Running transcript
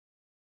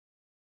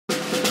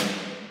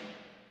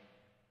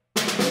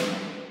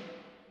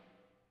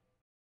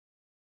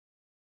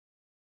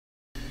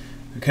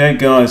Okay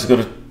guys, I've got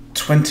a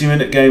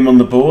 20-minute game on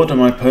the board and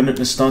my opponent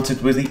has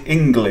started with the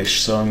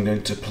English, so I'm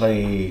going to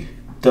play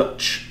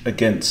Dutch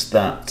against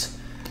that.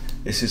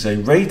 This is a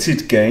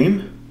rated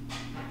game.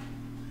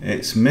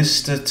 It's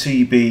Mr.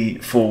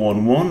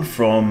 TB411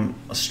 from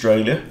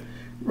Australia,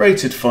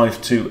 rated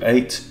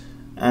 528,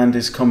 and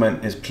his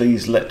comment is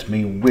 "please let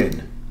me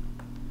win."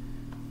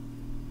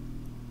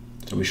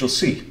 So we shall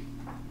see.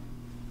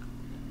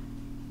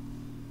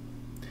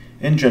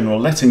 In general,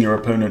 letting your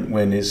opponent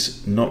win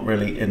is not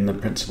really in the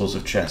principles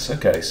of chess.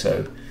 Okay,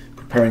 so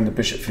preparing the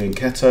bishop for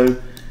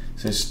Fianchetto.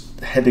 So it's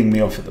heading me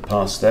off at the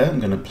pass there. I'm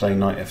going to play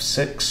knight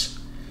f6.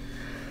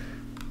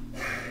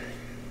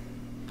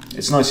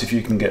 It's nice if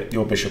you can get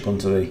your bishop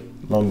onto the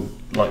long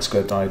light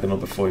square diagonal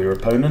before your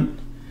opponent.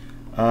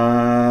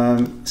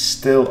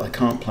 Still, I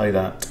can't play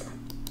that,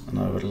 and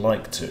I would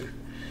like to.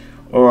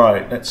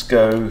 Alright, let's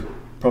go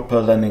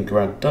proper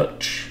Leningrad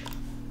Dutch.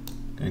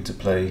 Going to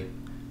play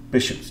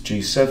bishop to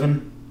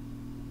g7.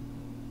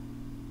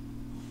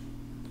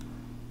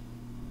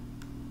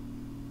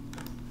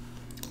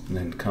 And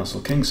then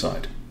castle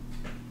kingside.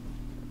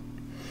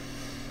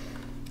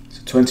 It's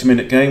a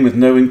 20-minute game with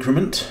no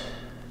increment.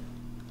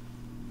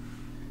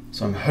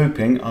 So I'm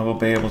hoping I will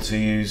be able to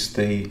use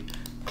the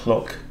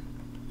clock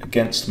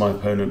against my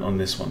opponent on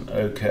this one.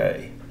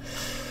 Okay.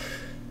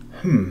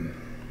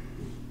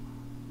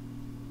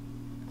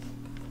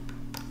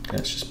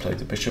 Let's just play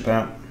the bishop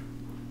out.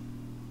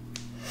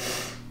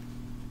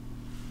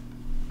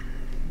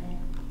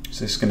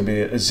 So this is going to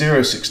be a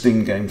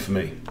 0-16 game for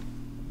me.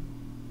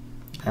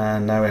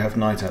 And now we have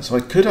knight out. So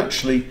I could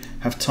actually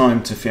have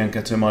time to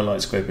Fianchetto my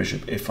light square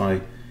bishop if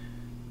I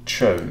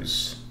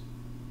chose.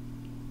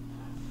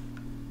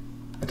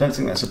 I don't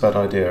think that's a bad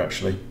idea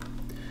actually.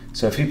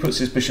 So if he puts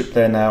his bishop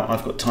there now,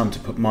 I've got time to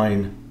put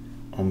mine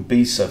on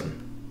b7.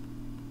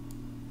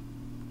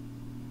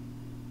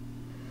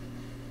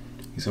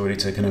 He's already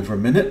taken over a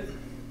minute,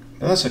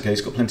 but that's okay,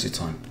 he's got plenty of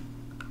time.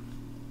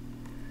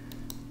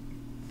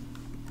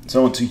 So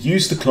I want to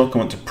use the clock, I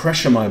want to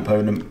pressure my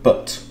opponent,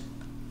 but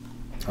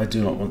I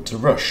do not want to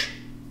rush.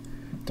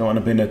 Don't want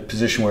to be in a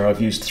position where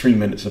I've used 3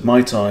 minutes of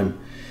my time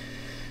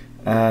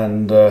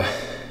and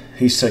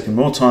he's taken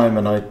more time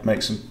and I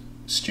make some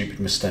stupid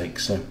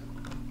mistakes. So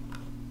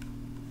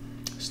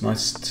it's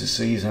nice to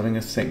see he's having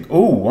a think.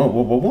 Oh,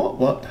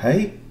 what?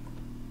 Hey?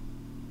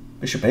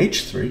 Bishop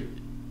h3?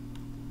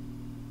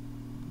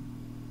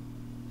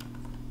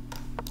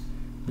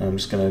 No, I'm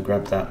just going to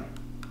grab that.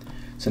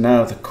 So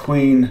now the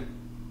queen.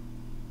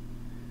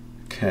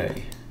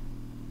 Okay.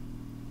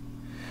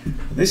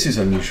 This is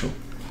unusual.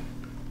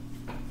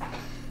 I'm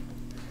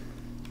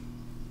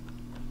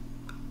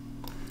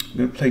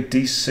going to play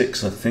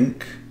d6, I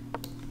think.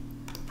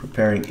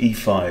 Preparing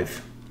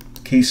e5.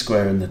 Key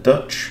square in the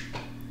Dutch.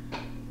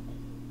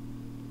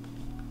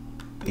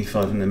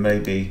 e5 and then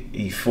maybe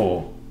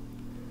e4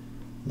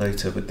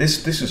 later. But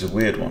this is a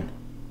weird one.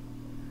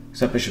 Because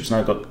that bishop's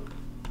now got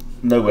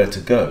nowhere to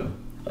go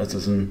other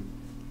than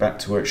back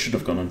to where it should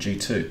have gone on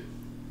g2.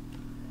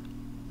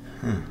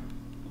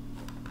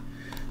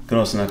 Can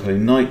also now play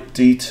knight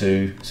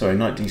d2, sorry,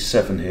 knight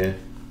d7 here,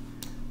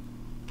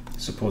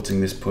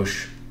 supporting this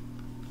push.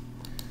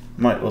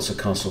 Might also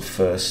castle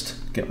first,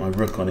 get my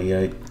rook on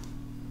e8.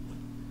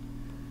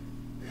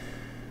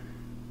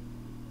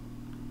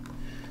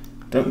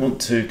 Don't want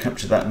to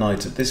capture that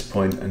knight at this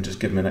point and just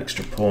give him an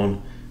extra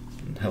pawn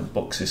and help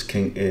box his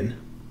king in.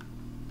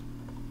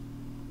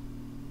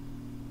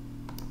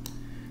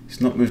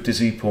 He's not moved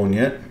his e-pawn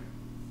yet.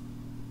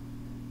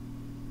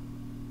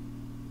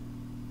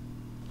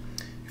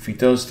 If he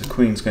does, the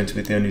queen's going to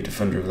be the only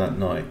defender of that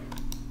knight.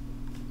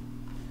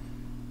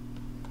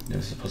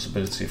 There's the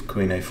possibility of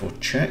queen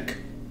a4 check.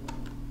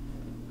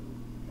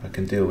 I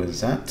can deal with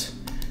that.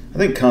 I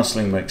think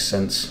castling makes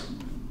sense.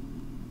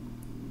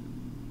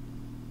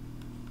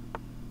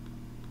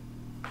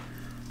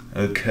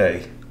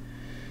 Okay.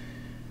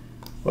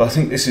 Well, I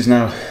think this is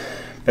now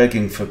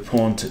begging for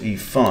pawn to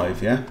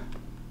e5, yeah?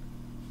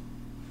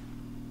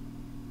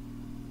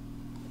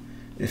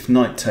 If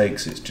knight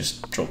takes, it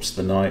just drops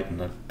the knight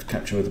and I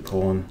capture with a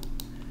pawn.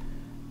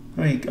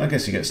 I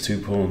guess he gets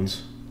 2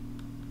 pawns.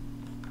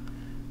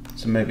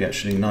 So maybe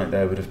actually knight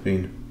there would have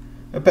been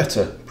a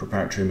better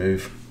preparatory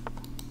move.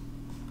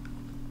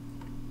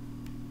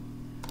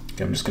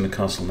 Okay, I'm just going to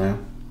castle now.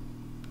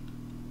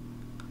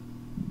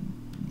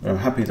 But I'm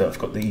happy that I've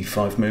got the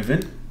e5 move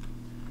in.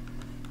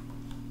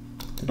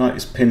 The knight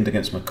is pinned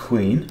against my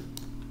queen.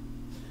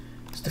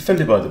 It's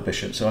defended by the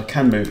bishop, so I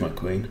can move my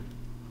queen.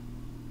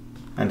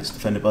 And it's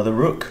defended by the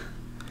rook.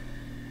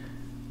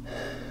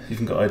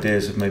 Even got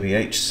ideas of maybe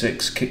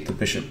h6, kick the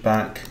bishop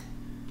back,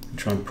 and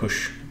try and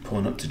push the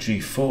pawn up to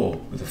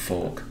g4 with a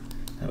fork.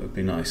 That would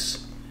be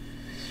nice.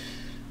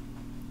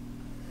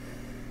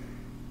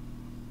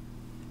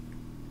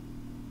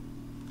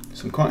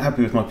 So I'm quite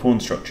happy with my pawn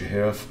structure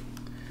here. I've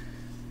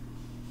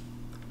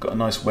got a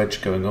nice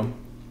wedge going on.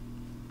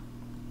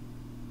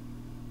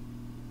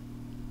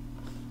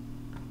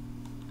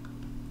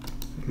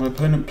 If my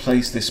opponent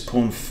plays this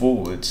pawn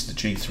forwards, the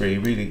g3, he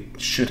really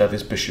should have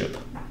his bishop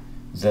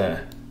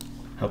there,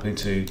 helping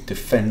to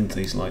defend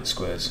these light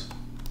squares.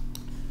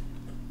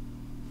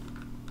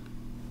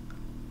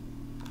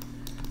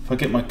 If I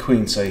get my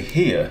queen, say,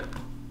 here,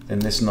 then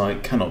this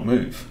knight cannot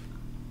move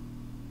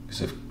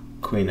because of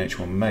queen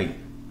h1 mate.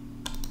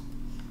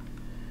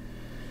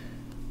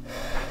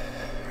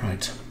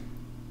 Right.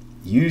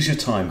 Use your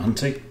time,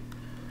 Hunty.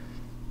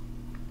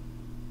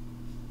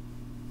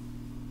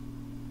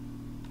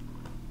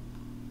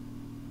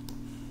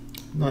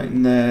 Knight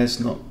in there is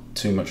not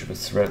too much of a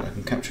threat. I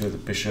can capture the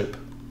bishop.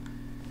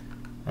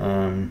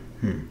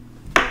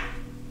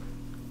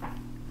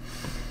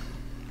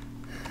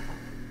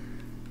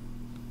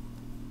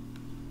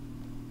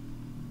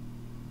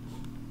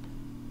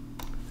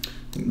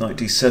 Knight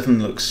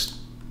d7 looks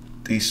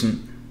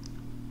decent.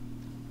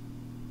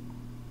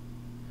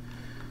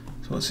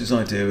 So what's his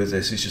idea with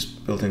this? He's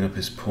just building up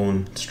his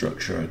pawn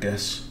structure, I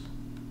guess.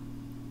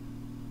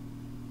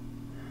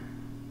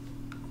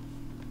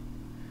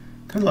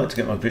 Kind of like to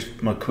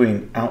get my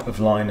queen out of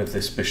line of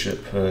this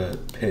bishop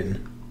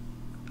pin.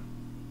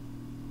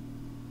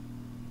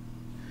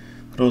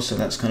 But also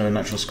that's kind of a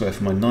natural square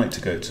for my knight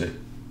to go to.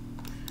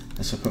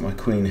 And so I put my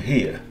queen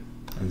here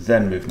and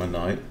then move my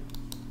knight.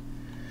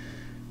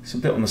 It's a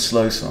bit on the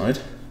slow side.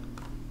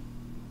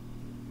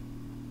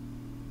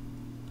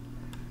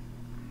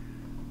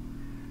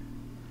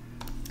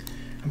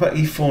 How about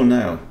e4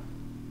 now?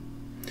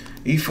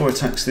 e4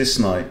 attacks this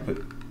knight, but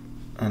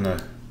I know.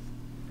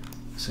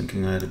 I was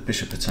thinking I had a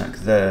bishop attack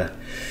there.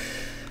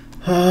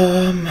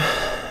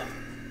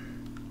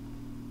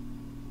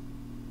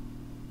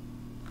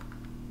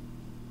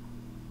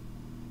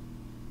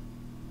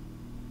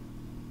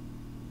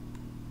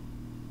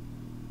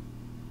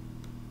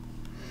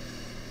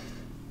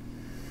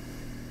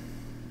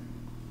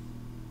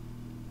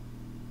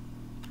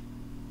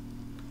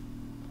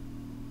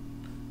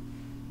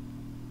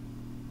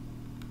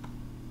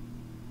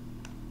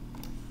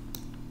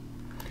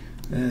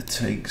 There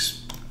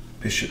takes,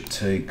 bishop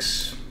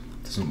takes,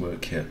 doesn't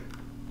work here.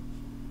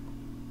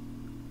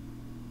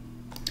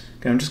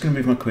 Okay, I'm just going to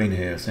move my queen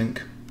here, I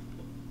think.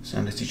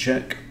 Sanity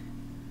check.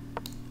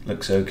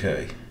 Looks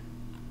okay.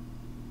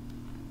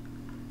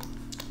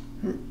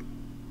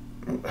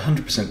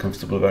 100%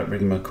 comfortable about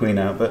bringing my queen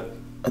out, but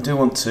I do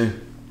want to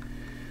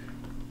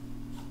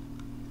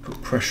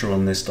put pressure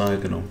on this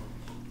diagonal.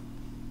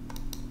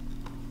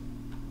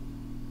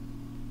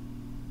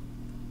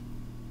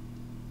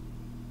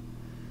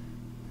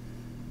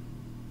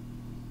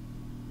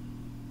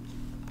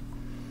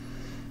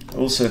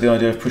 Also, the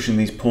idea of pushing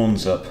these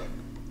pawns up.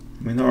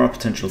 I mean, there are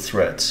potential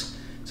threats.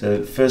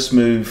 So, first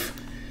move,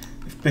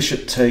 if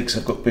bishop takes,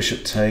 I've got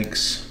bishop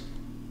takes.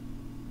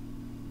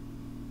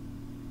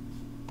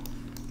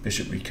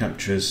 Bishop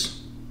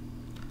recaptures.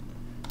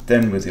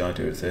 Then, with the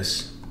idea of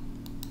this,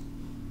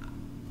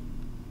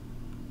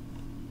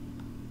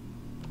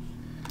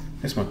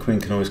 I guess my queen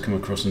can always come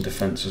across in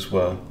defense as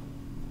well.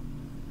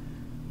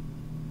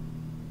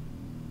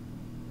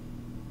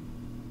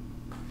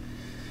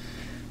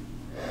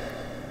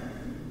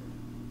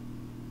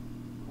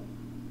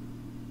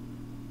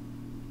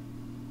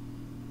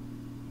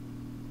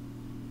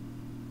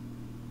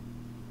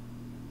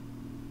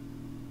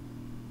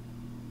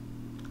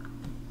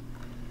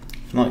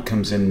 Knight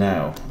comes in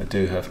now. I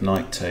do have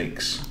knight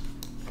takes,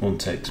 pawn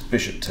takes,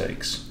 bishop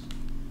takes.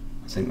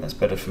 I think that's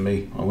better for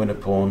me. I win a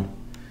pawn.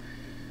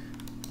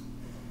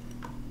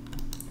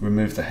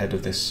 Remove the head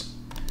of this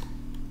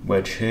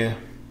wedge here.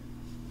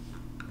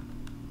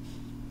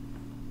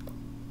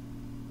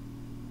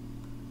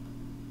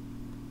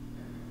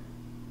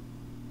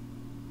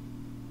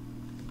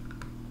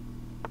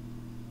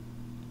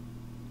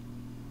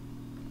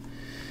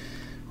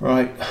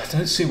 Right, I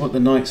don't see what the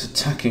knight's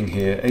attacking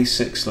here.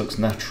 A6 looks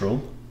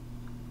natural.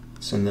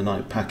 Send the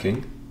knight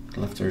packing.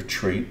 I'll have to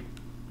retreat.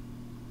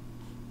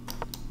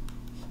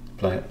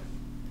 Play it.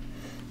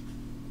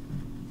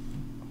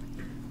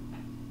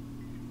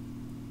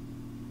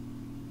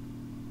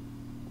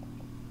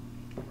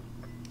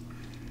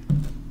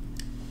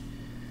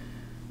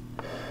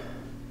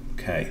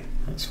 Okay,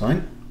 that's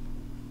fine.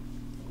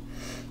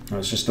 That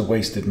was just a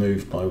wasted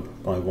move by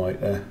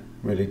white there.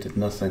 Really did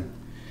nothing.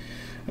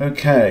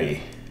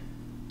 Okay.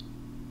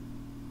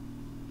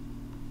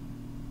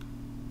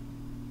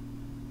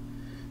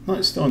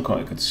 Knight's still on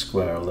quite a good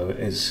square, although it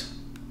is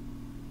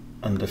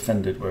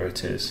undefended where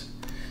it is.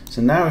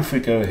 So now if we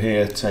go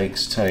here,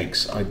 takes,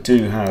 takes, I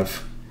do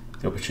have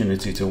the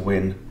opportunity to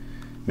win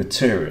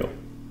material.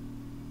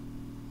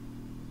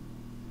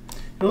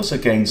 It also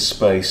gains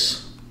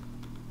space.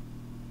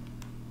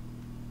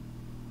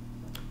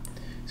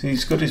 So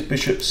he's got his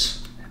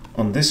bishops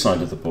on this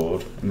side of the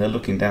board, and they're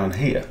looking down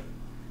here.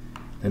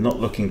 They're not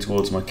looking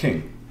towards my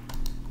king,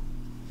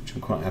 which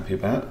I'm quite happy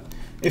about.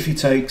 If he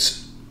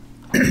takes,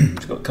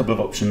 he's got a couple of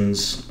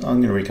options.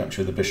 I'm going to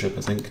recapture the bishop,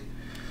 I think,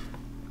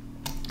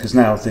 because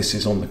now this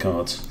is on the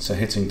cards, so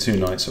hitting two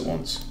knights at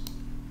once.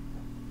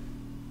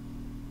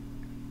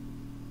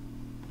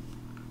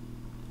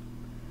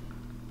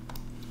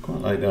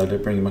 Quite like the idea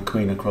of bringing my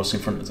queen across in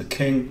front of the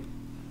king.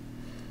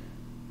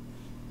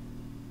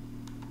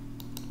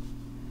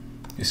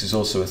 This is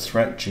also a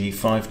threat, g5,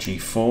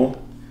 g4,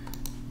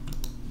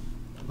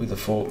 with a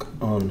fork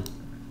on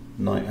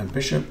knight and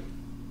bishop.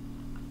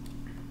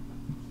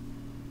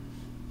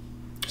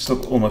 Still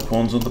got all my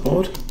pawns on the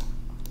board.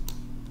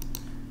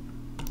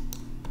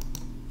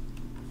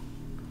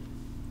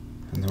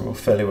 And they're all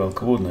fairly well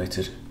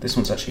coordinated. This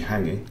one's actually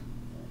hanging.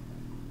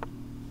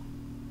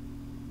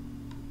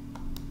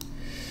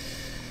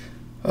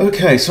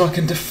 Okay, so I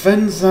can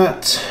defend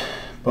that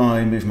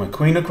by moving my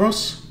queen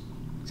across.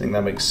 I think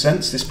that makes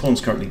sense. This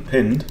pawn's currently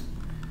pinned.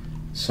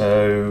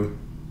 So,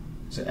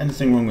 is there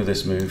anything wrong with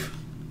this move?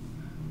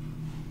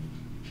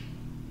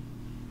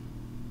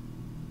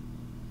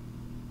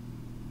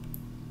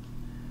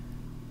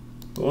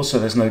 But also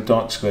there's no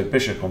dark squared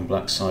bishop on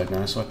black side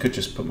now, so I could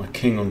just put my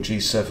king on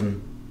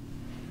g7,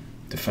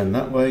 defend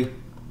that way.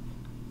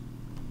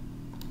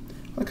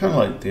 I kind of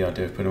like the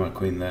idea of putting my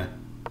queen there.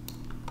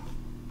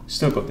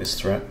 Still got this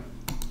threat.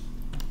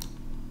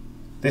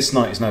 This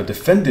knight is now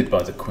defended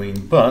by the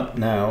queen, but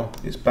now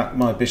it's back.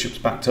 My bishop's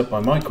backed up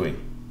by my queen.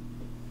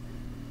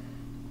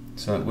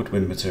 So that would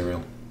win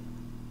material.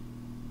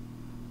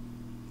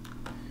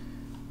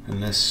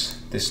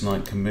 Unless this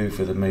knight can move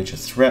with a major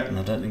threat, and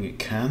I don't think it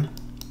can.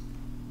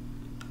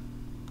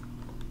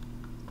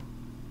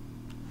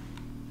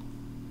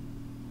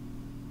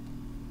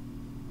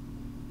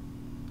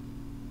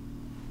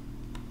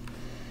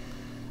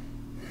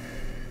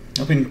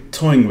 I've been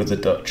toying with the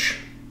Dutch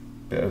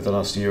a bit over the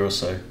last year or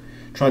so.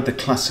 Tried the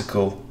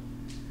classical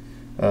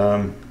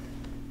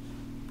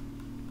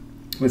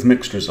with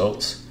mixed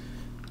results.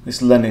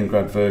 This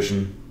Leningrad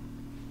version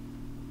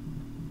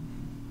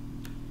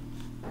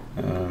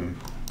not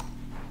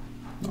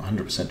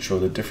 100% sure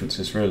the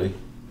differences really.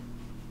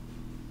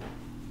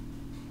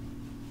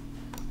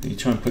 You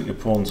try and put your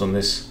pawns on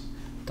this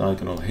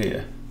diagonal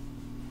here.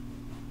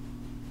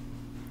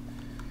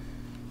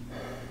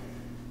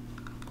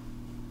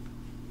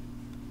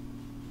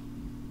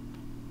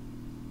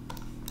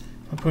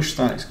 If I push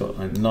that, he's got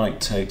like knight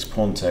takes,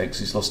 pawn takes,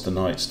 he's lost the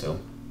knight still.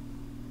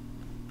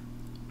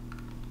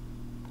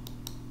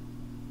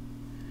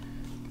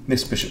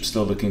 This bishop's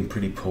still looking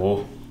pretty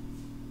poor.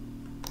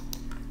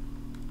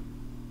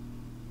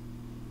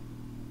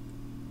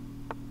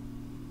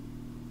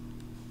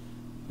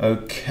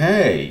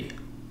 Okay,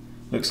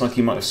 looks like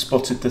he might have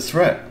spotted the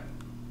threat.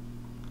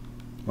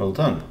 Well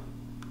done.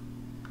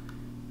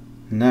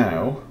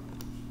 Now,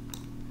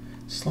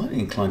 slightly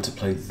inclined to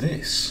play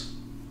this.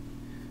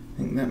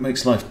 I think that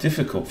makes life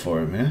difficult for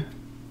him here.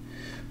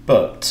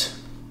 But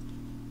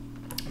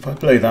if I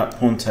play that,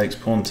 pawn takes,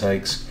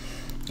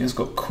 he has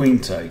got queen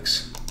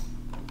takes.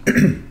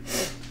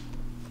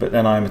 But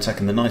then I'm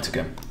attacking the knight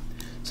again.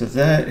 So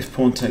there, if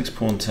pawn takes,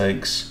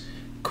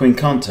 queen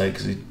can't take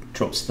because he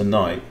drops the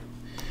knight.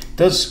 It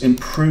does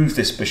improve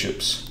this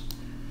bishop's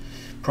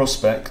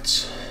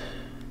prospects.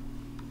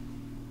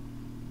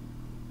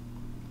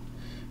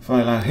 If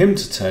I allow him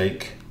to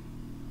take,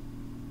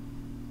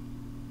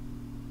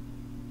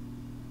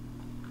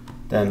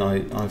 then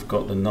I've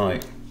got the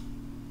knight.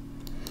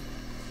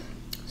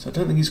 So I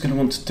don't think he's going to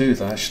want to do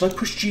that. Should I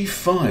push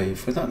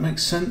g5? Would that make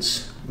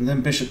sense? And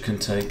then bishop can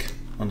take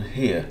on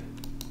here.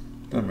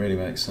 Doesn't really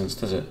make sense,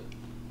 does it?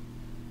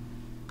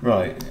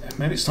 Right,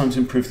 maybe it's time to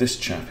improve this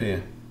chap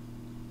here.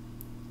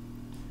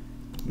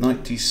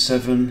 Knight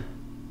d7.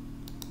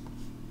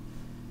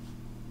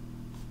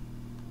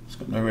 It's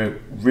got nowhere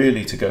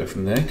really to go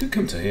from there. It could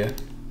come to here.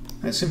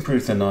 Let's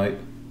improve the knight.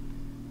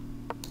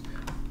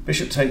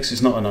 Bishop takes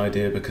is not an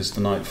idea because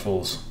the knight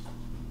falls.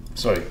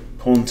 Sorry,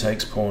 pawn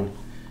takes, pawn.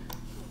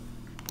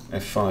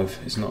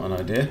 f5 is not an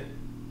idea.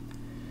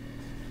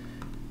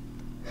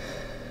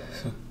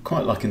 So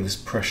quite liking this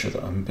pressure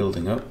that I'm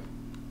building up.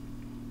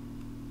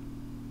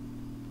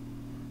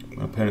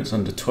 My opponent's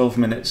under 12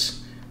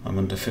 minutes, I'm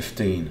under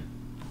 15.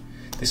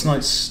 This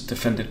knight's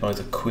defended by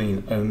the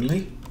queen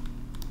only.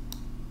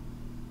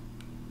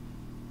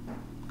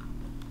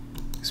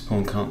 This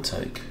pawn can't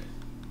take.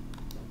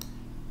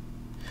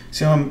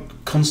 See how I'm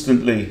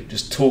constantly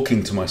just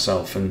talking to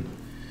myself and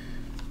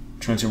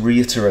trying to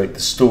reiterate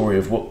the story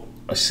of what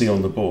I see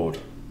on the board.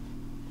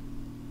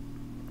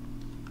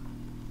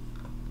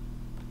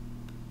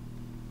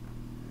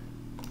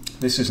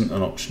 This isn't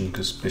an option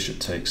because bishop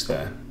takes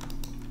there.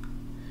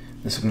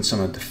 Unless I can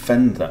somehow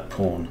defend that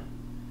pawn.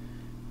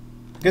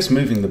 I guess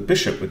moving the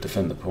bishop would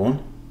defend the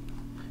pawn.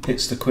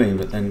 Hits the queen,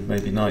 but then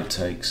maybe knight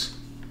takes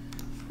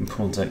and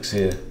pawn takes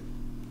here.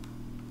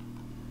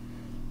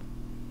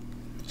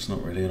 It's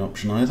not really an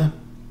option either.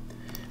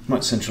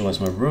 Might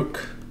centralise my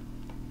rook.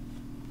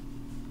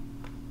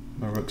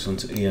 My rook's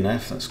onto E and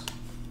F, that's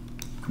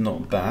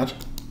not bad.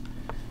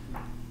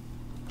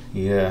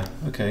 Yeah,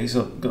 okay, he's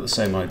got the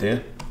same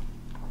idea.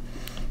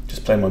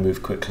 Just play my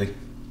move quickly.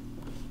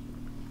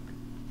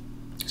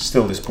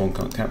 Still this pawn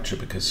can't capture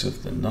because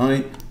of the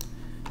knight,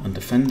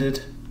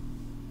 undefended.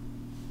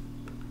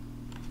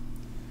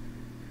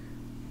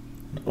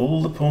 And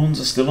all the pawns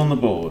are still on the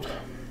board.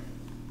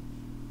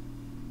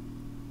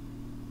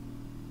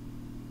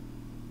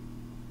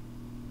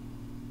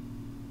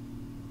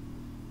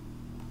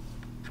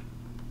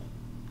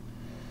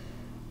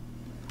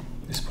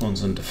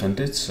 pawn's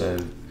undefended, so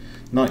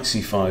knight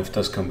c5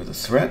 does come with a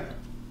threat.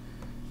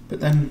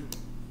 But then,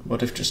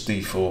 what if just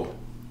d4?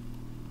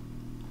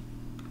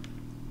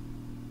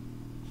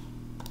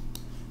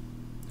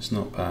 It's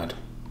not bad.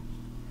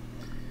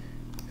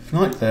 If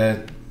knight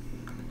there,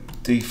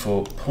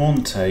 d4,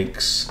 pawn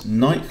takes,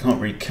 knight can't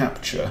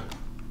recapture.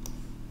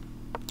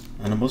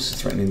 And I'm also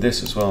threatening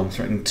this as well. I'm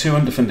threatening two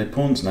undefended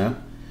pawns now.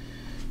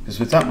 Because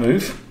with that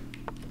move,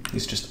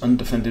 he's just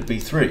undefended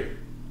b3.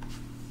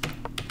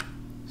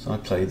 So I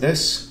play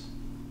this,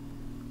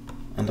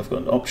 and I've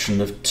got an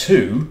option of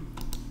two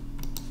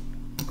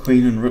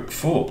queen and rook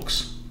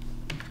forks.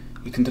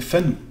 You can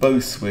defend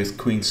both with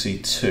queen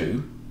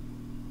c2.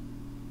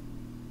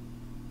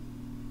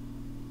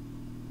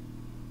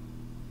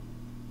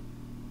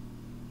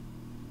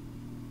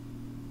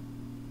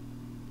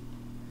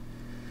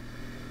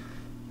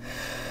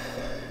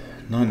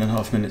 Nine and a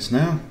half minutes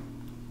now.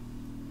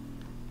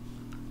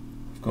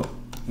 I've got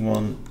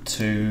 1,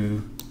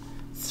 2,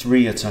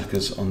 3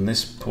 attackers on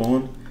this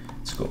pawn.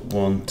 It's got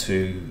 1,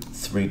 2,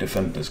 3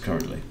 defenders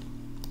currently.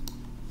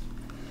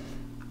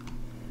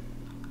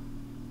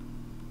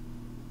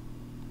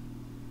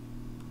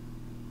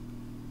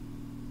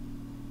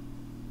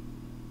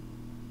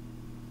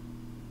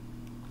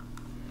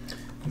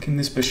 Thinking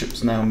this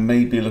bishop's now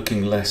maybe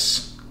looking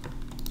less.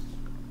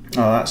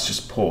 Oh, that's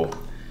just poor.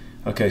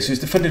 Okay, so he's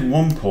defended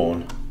one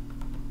pawn,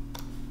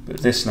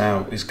 but this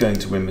now is going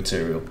to win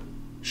material,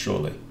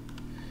 surely.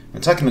 I'm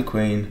attacking the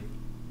queen.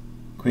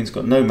 Queen's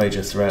got no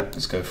major threat.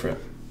 Let's go for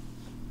it.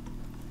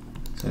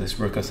 So this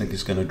rook, I think,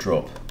 is going to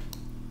drop.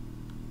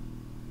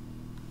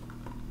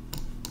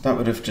 That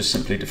would have just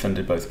simply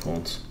defended both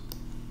pawns.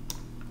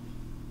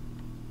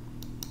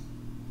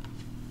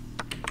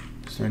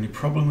 Is there any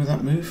problem with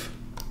that move?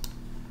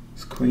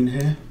 Is queen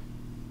here?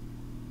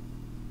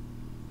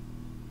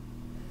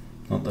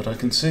 Not that I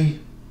can see.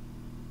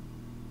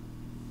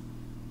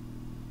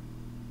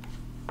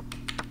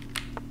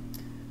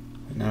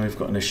 But now we've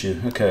got an issue.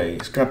 Okay,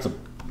 let's grab the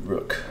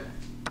rook.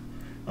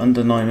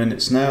 Under 9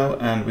 minutes now,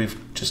 and we've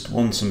just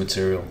won some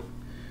material.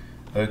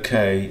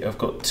 Okay, I've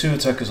got 2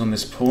 attackers on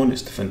this pawn.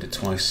 It's defended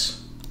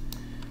twice.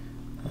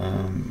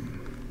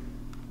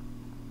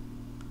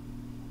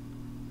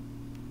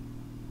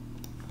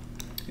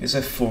 Is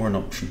f4 an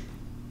option?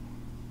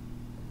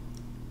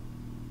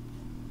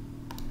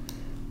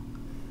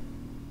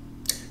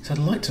 So I'd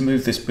like to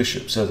move this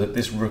bishop so that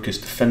this rook is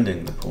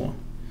defending the pawn.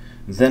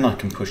 Then I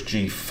can push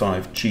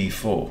g5,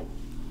 g4.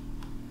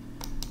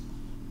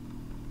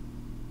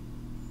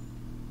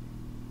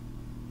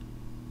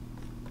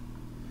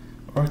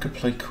 Or I could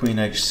play queen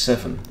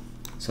h7,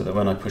 so that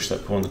when I push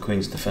that pawn, the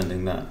queen's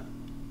defending that.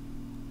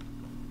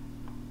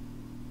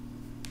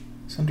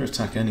 It's under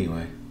attack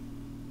anyway.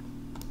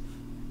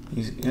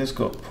 He has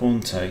got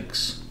pawn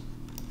takes,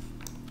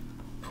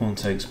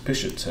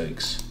 bishop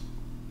takes.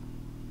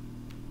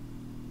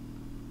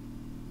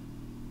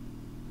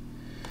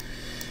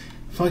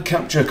 If I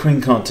capture,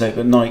 queen can't take,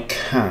 but knight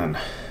can.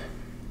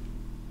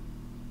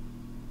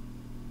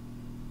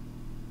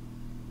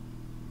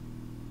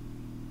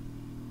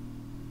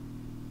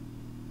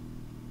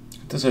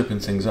 It does open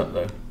things up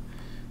though.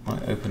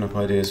 Might open up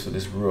ideas for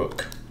this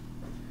rook.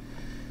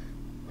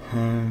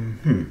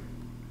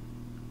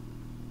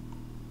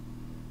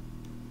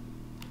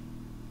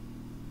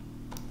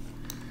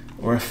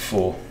 Or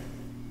f4.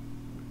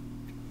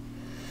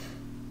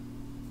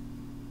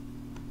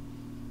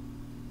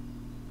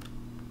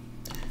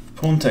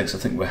 Pawn takes, I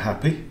think we're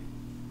happy.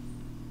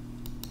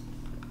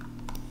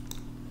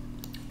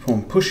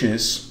 Pawn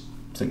pushes,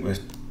 I think we're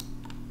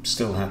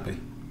still happy.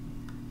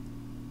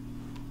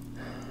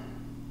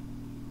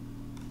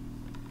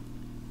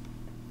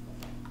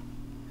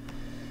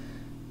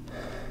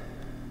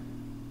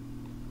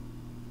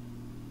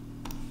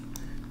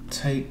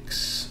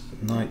 Takes,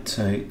 knight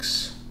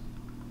takes.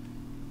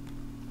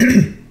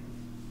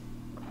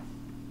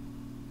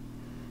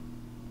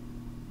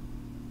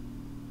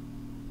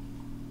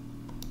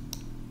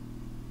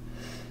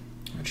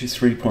 Actually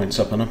 3 points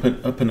up, and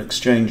up an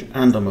exchange,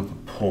 and I'm up a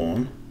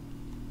pawn.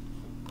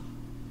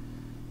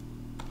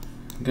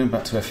 I'm going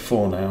back to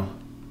f4 now.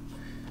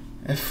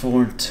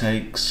 f4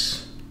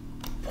 takes,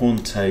 pawn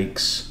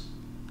takes,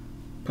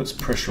 puts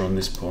pressure on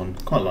this pawn.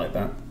 Quite like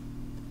that.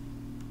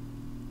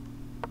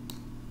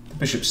 The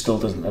bishop still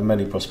doesn't have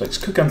many prospects.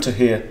 Could come to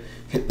here,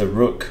 hit the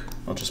rook.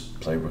 I'll just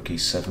play rook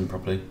e7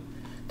 probably.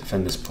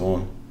 Defend this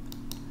pawn.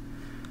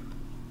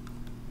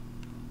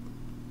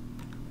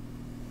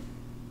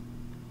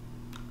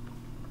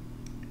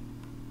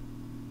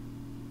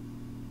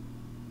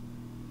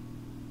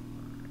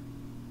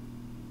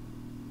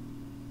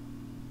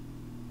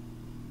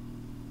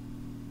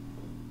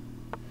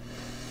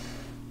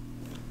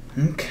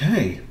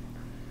 Okay.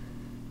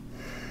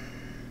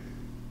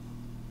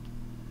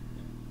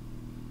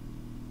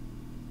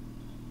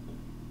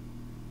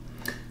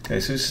 Okay,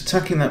 so it's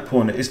attacking that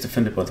pawn. It is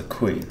defended by the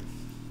queen.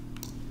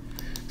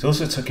 It's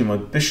also attacking my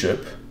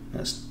bishop.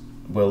 That's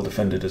well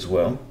defended as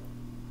well.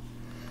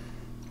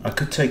 I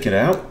could take it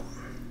out.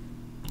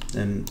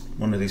 Then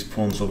one of these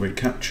pawns will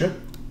recapture.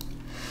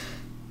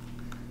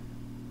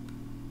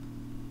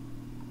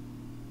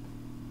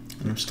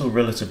 I'm still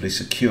relatively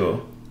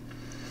secure.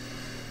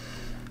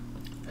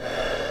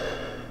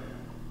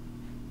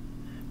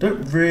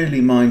 Don't really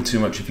mind too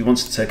much if he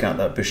wants to take out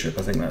that bishop.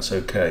 I think that's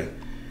okay.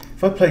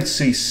 If I played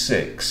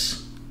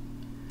c6,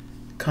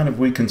 it kind of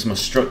weakens my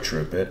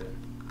structure a bit,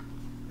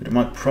 but it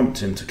might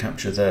prompt him to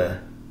capture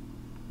there.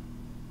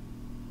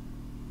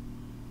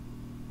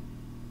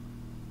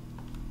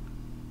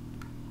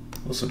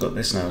 Also got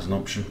this now as an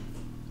option.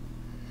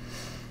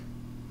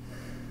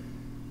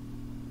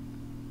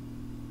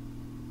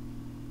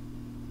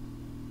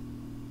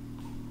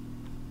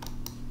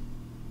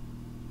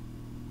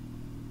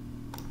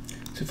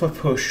 So if I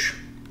push,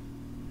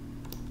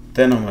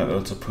 then I might be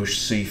able to push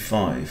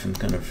c5 and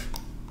kind of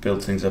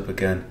build things up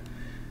again.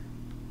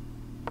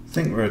 I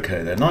think we're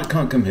okay there. Knight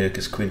can't come here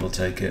because queen will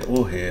take it,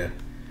 or here.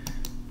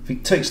 If he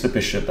takes the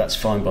bishop, that's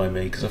fine by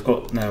me, because I've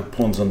got now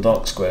pawns on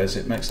dark squares.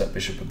 It makes that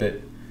bishop a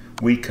bit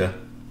weaker.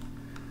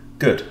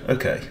 Good,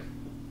 okay.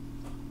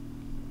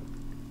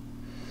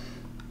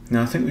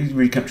 Now I think we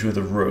recapture with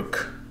a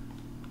rook,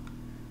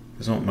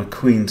 because I want my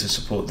queen to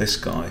support this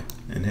guy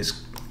in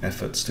his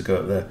efforts to go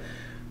up there.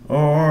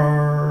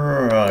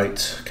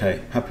 Alright,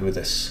 okay, happy with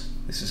this.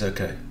 This is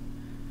okay.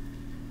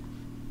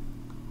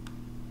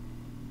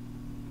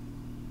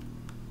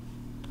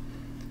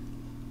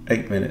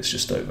 Eight minutes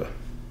just over.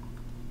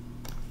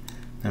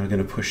 Now we're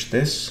going to push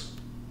this.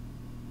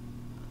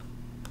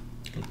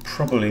 It'll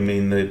probably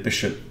mean the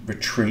bishop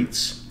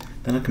retreats.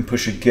 Then I can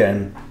push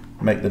again,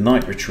 make the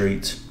knight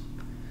retreat.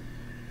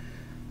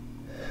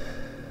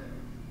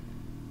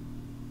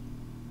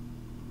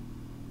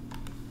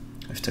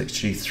 F takes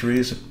g3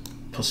 is a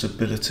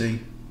possibility,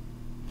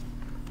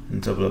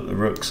 and double up the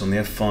rooks on the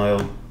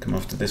f-file, come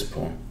after this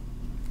pawn.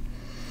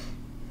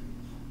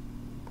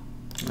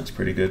 That's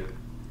pretty good.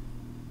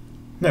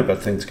 No bad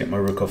thing to get my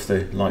rook off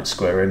the light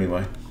square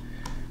anyway.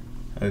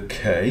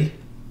 Okay,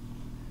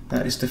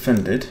 that is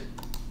defended.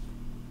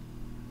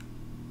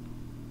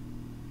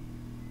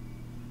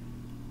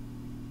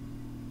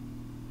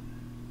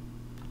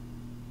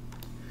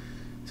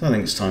 So I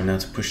think it's time now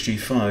to push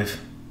g5.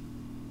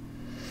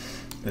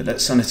 But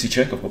let's sanity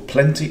check, I've got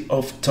plenty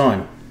of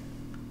time.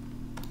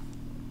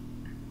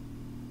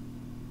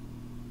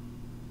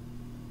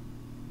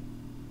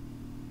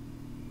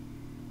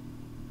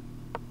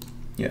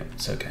 Yeah,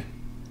 it's okay.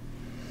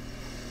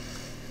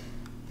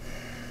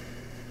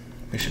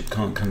 Bishop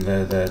can't come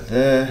there,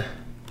 there.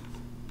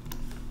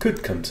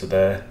 Could come to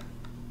there.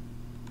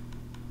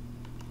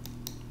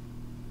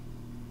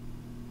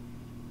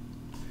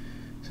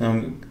 So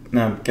I'm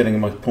now getting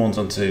my pawns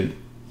onto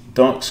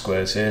dark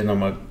squares here. Now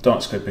my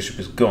dark square bishop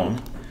is gone.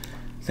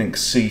 I think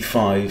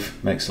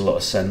c5 makes a lot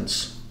of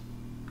sense.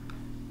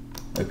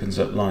 Opens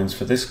up lines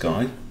for this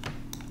guy.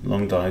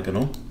 Long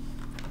diagonal.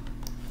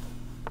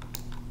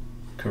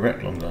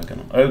 Correct long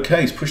diagonal.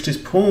 Okay, he's pushed his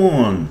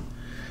pawn.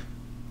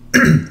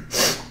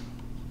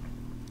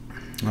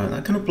 Right,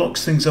 that kind of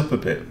blocks things up a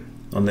bit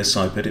on this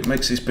side, but it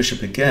makes this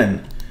bishop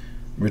again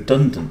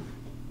redundant.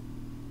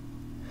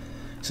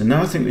 So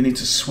now I think we need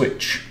to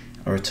switch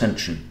our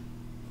attention.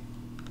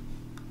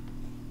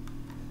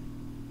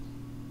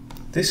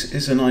 This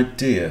is an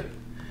idea.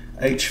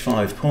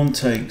 h5, pawn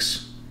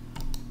takes,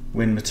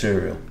 win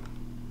material.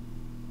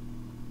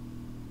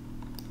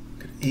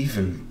 Could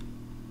even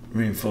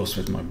reinforce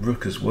with my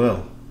rook as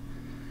well.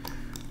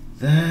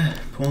 There,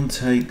 pawn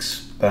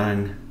takes,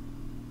 bang.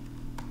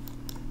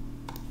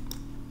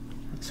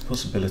 That's a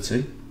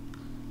possibility.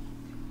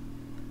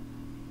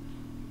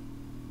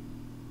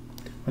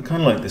 I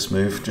kind of like this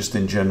move, just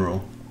in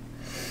general.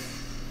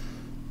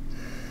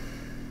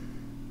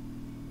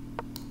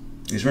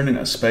 He's running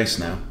out of space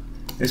now.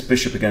 This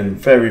bishop again,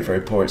 very, very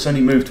poor. It's only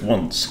moved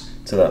once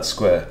to that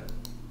square.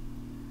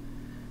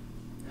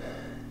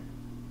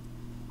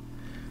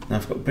 Now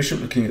I've got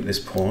bishop looking at this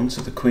pawn,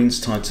 so the queen's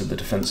tied to the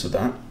defense of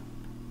that.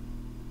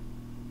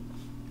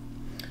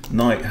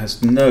 Knight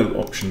has no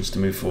options to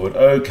move forward.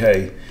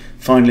 Okay,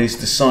 finally he's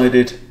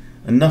decided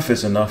enough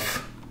is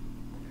enough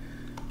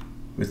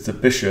with the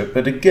bishop,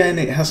 but again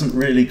it hasn't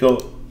really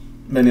got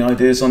many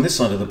ideas on this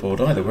side of the board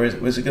either.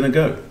 Where's it going to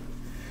go?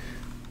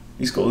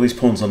 He's got all these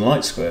pawns on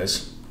light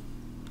squares.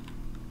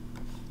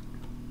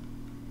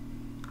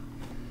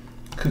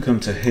 Could come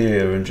to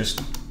here and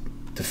just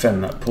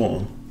defend that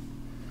pawn.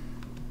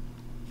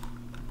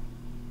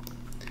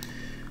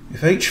 If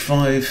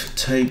h5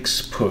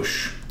 takes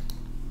push,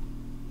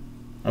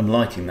 I'm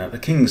liking that. The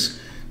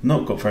king's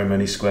not got very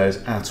many squares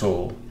at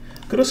all.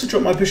 Could also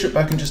drop my bishop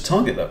back and just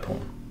target that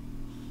pawn.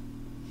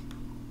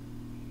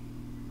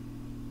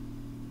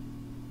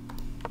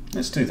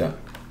 Let's do that.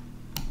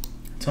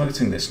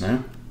 Targeting this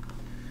now.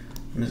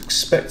 I'm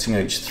expecting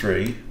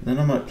h3, then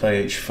I might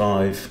play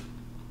h5.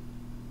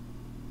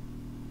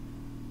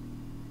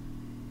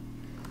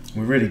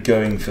 We're really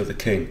going for the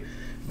king.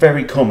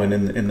 Very common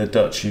in the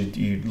Dutch,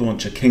 you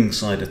launch a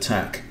kingside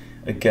attack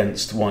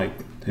against white,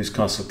 who's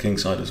castled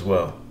kingside as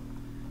well.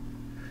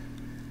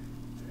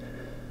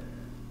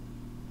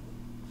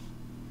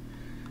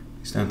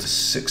 He's down to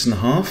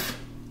 6.5.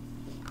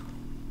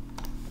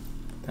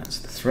 That's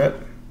the threat.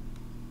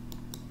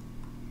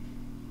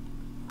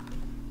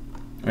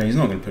 Oh, he's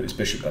not going to put his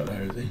bishop out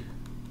there, is he?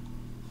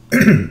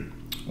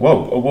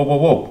 Whoa, whoa, whoa, whoa,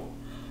 whoa.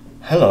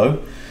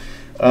 Hello.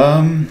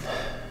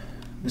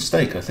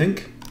 Mistake, I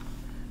think.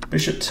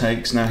 Bishop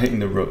takes, now hitting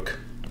the rook.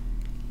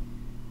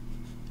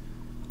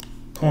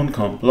 Pawn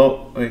can't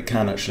block. It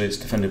can actually, it's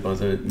defended by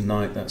the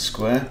knight, that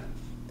square.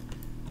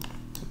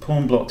 So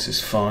pawn blocks is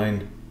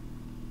fine.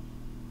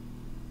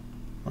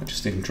 Might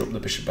just even drop the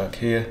bishop back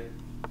here.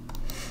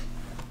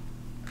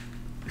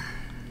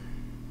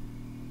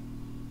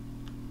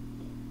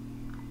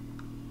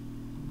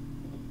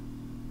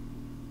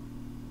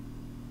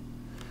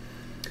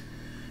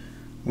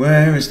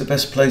 Where is the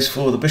best place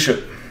for the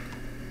bishop?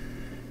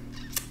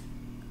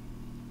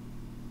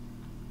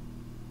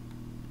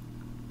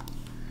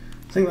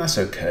 I think that's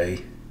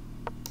okay.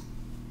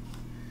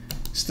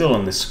 Still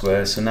on this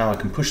square, so now I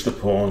can push the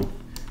pawn.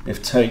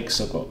 If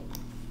takes, I've got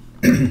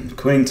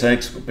queen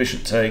takes, I've got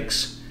bishop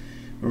takes.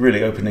 We're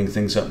really opening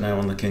things up now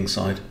on the king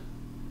side.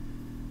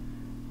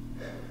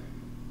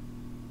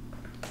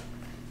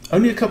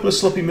 Only a couple of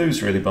sloppy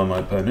moves really by my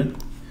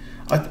opponent.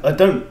 I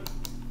don't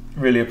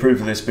really approve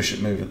of this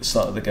bishop move at the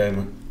start of the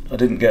game. I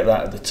didn't get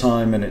that at the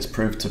time, and it's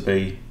proved to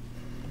be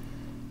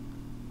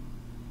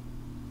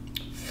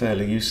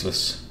fairly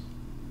useless.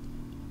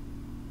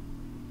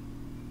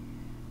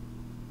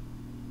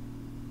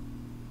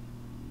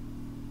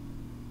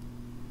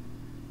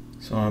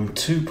 So I'm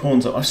 2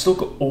 pawns up. I've still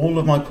got all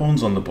of my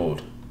pawns on the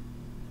board.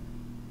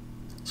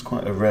 It's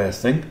quite a rare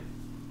thing.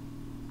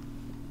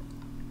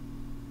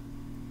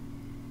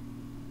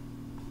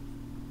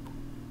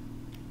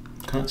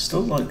 I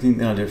still like the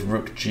idea of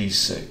rook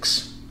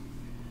g6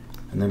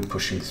 and then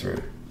pushing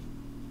through.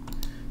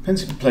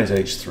 Depends if he plays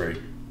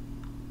h3.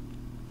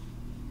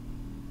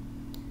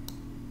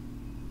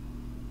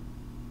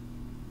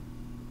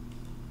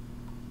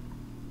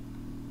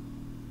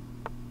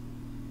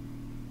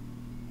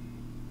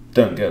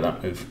 Don't get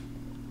that move.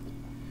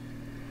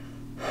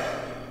 I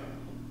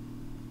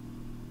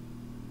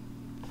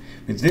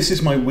mean, this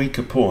is my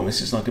weaker pawn.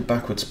 This is like a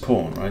backwards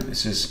pawn, right?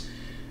 This is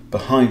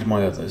behind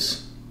my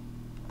others.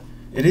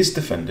 It is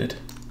defended.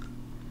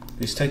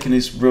 He's taken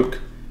his rook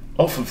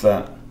off of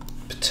that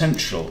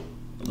potential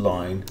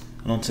line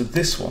and onto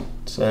this one,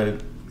 so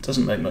it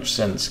doesn't make much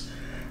sense.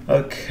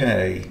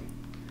 Okay,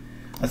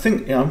 I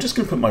think, yeah, I'm just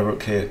going to put my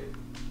rook here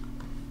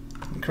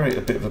and create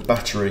a bit of a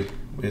battery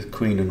with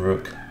queen and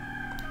rook.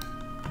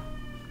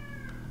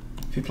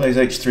 If he plays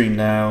h3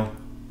 now,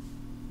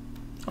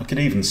 I could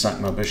even sack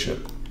my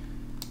bishop.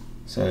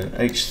 So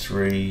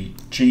h3,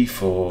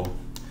 g4,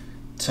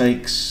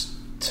 takes,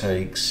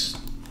 takes,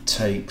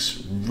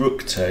 takes,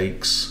 rook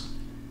takes.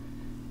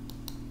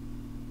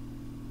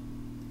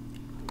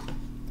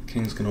 The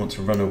king's going to want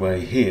to run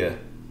away here.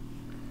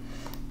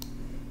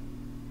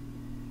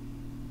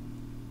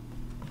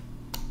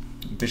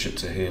 Bishop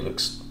to here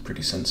looks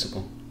pretty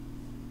sensible.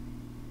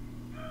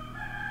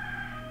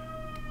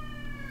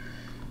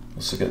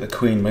 Also get the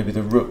queen, maybe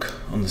the rook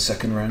on the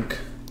second rank.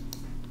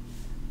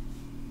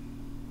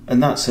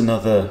 And that's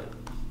another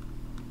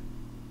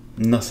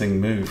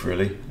nothing move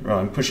really. Right,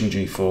 I'm pushing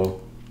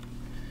g4.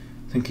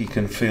 I think he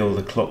can feel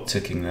the clock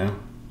ticking now.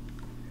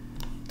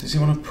 Does he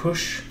want to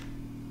push?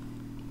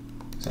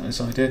 Is that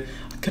his idea?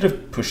 I could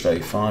have pushed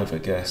a5, I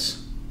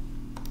guess.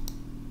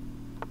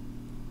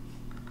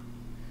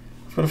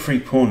 I've got a free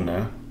pawn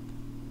now.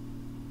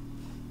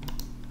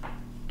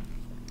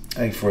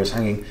 a4 is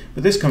hanging,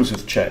 but this comes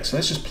with check, so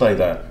let's just play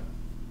that.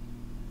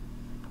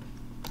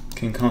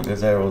 King can't go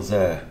there or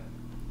there.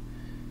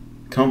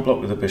 Can't block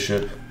with the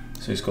bishop,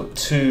 so he's got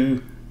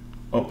 2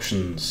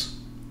 options.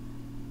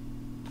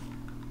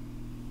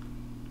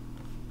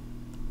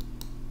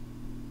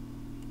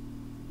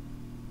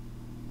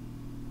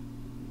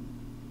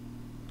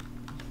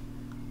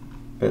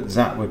 But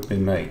that would be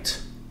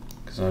mate,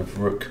 because I have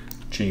rook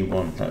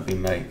g1, that would be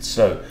mate.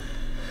 So,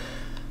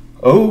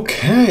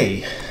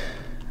 okay.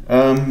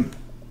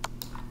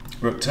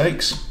 Rook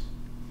takes.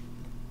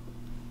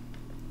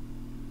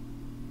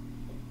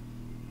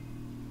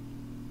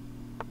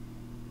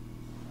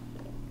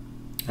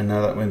 And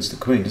now that wins the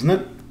queen, doesn't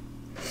it?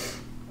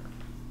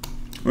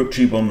 Rook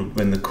g1 would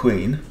win the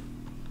queen.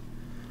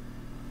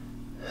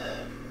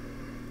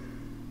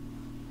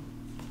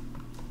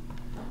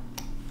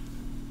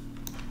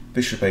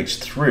 Bishop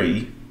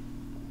h3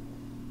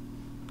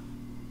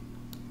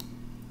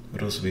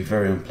 would also be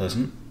very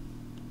unpleasant.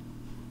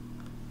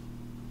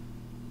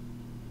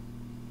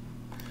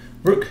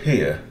 Rook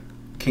here,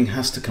 king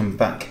has to come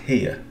back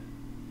here,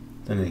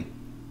 doesn't he?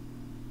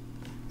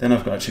 Then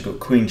I've actually got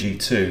queen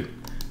g2.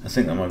 I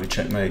think that might be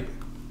checkmate.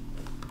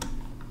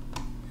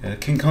 Yeah,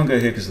 king can't go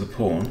here because of the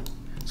pawn.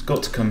 It's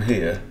got to come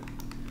here.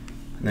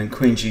 And then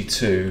queen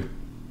g2,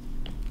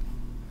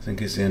 I think,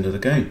 is the end of the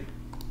game.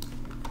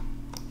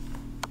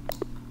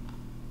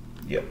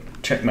 Yep,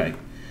 checkmate.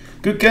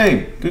 Good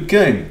game, good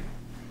game.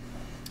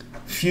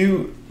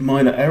 Few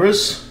minor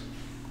errors.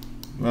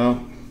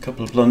 Well, a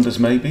couple of blunders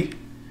maybe.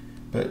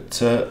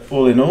 But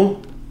all in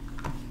all,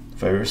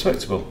 very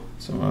respectable.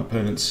 So my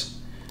opponent's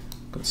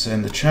got to say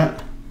in the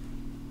chat,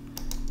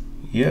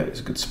 yeah,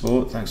 it's a good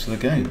sport, thanks for the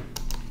game.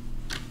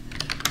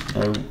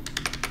 No,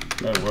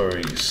 no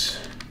worries.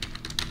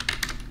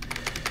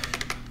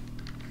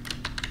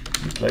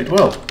 You played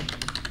well.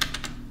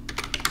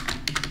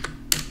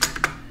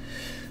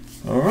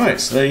 Alright,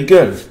 so there you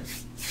go.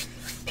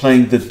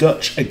 Playing the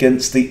Dutch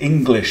against the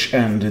English,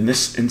 and in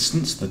this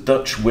instance, the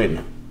Dutch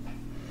win.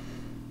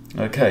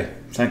 Okay,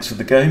 thanks for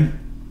the game.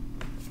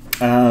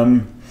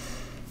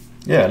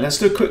 Yeah, let's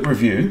do a quick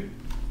review.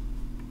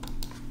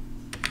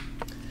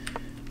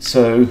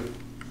 So,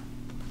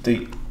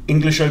 the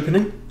English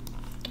opening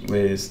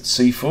with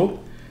c4,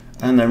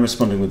 and then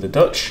responding with the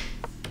Dutch.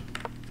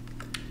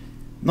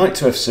 Knight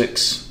to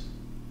f6,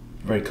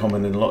 very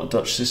common in a lot of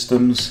Dutch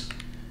systems.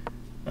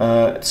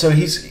 So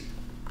he's,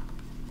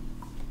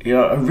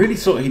 yeah, I really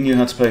thought he knew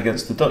how to play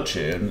against the Dutch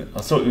here, and I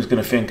thought he was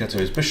going to fianchetto to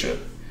his bishop.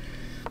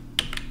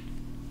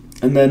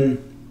 And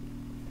then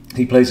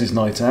he plays his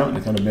knight out in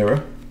a kind of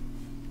mirror.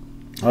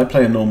 I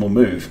play a normal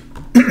move,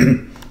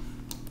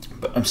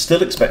 but I'm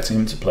still expecting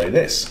him to play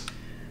this,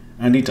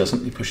 and he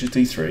doesn't. He pushes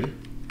d3,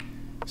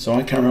 so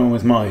I carry on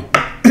with mine.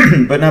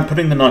 But now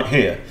putting the knight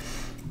here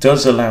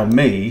does allow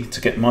me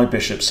to get my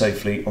bishop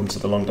safely onto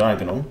the long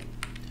diagonal.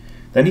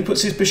 Then he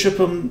puts his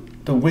bishop on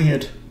the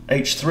weird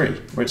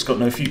h3, where it's got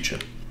no future.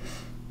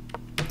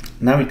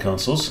 Now he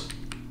castles.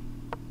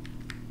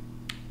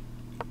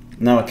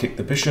 Now I kick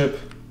the bishop,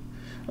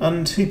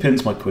 and he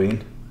pins my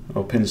queen,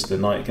 or pins the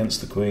knight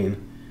against the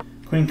queen.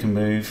 Queen can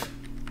move.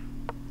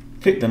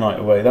 Kick the knight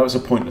away. That was a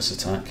pointless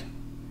attack.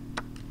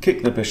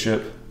 Kick the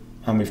bishop,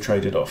 and we've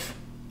traded off.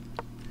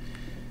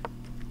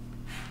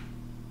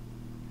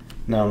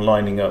 Now I'm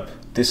lining up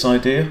this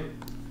idea,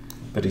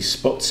 but he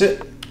spots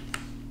it,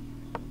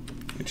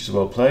 which is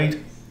well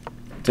played.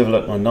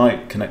 Develop my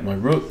knight, connect my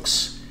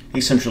rooks. He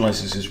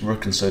centralises his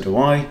rook, and so do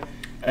I.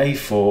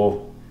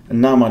 a4,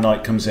 and now my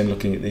knight comes in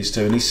looking at these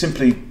two, and he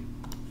simply,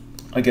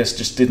 I guess,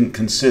 just didn't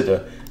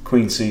consider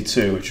queen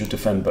c2, which would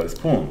defend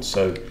both pawns.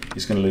 So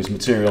he's going to lose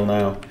material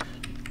now.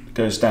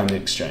 Goes down the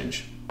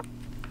exchange,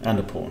 and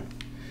a pawn.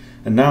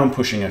 And now I'm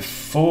pushing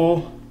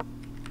f4,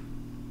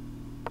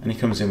 and he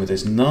comes in with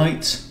his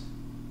knight,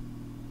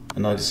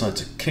 and I decide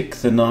to kick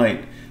the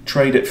knight,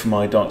 trade it for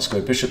my dark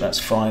square bishop. That's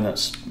fine,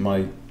 that's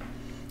my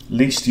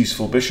least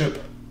useful bishop.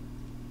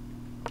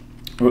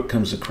 Rook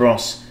comes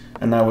across,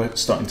 and now we're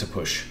starting to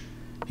push.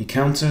 He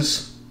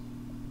counters,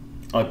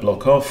 I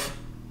block off,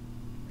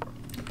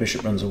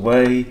 bishop runs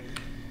away,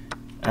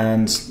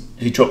 and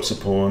he drops a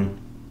pawn.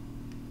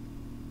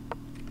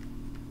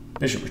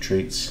 Bishop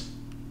retreats.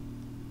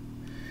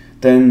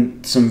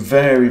 Then some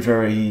very,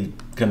 very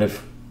kind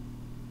of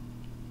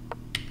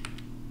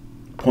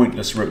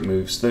pointless rook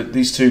moves.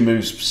 These two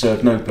moves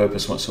serve no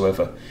purpose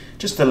whatsoever.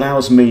 Just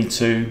allows me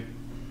to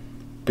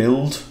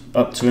build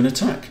up to an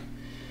attack.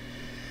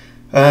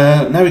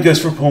 Now he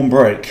goes for a pawn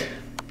break,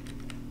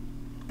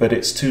 but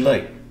it's too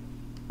late,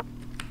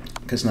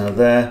 because now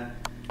there,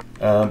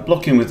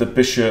 blocking with the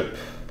bishop.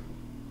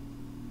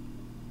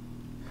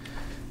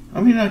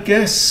 I mean, I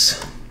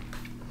guess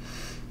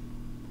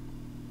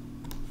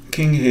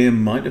king here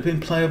might have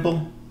been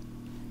playable.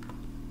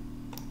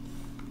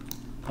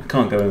 I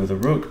can't go in with a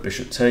rook.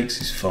 Bishop takes,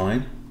 he's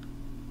fine.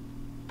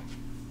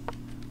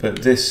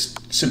 But this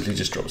simply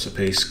just drops a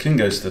piece. King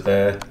goes to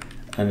there,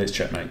 and it's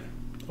checkmate.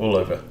 All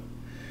over.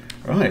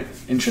 Right,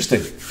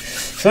 interesting.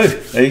 So,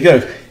 there you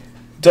go.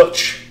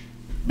 Dutch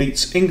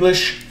beats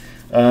English.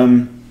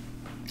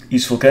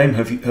 Useful game.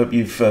 Hope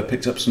you've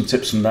picked up some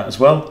tips from that as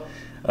well.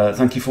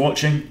 Thank you for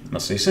watching, and I'll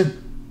see you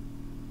soon.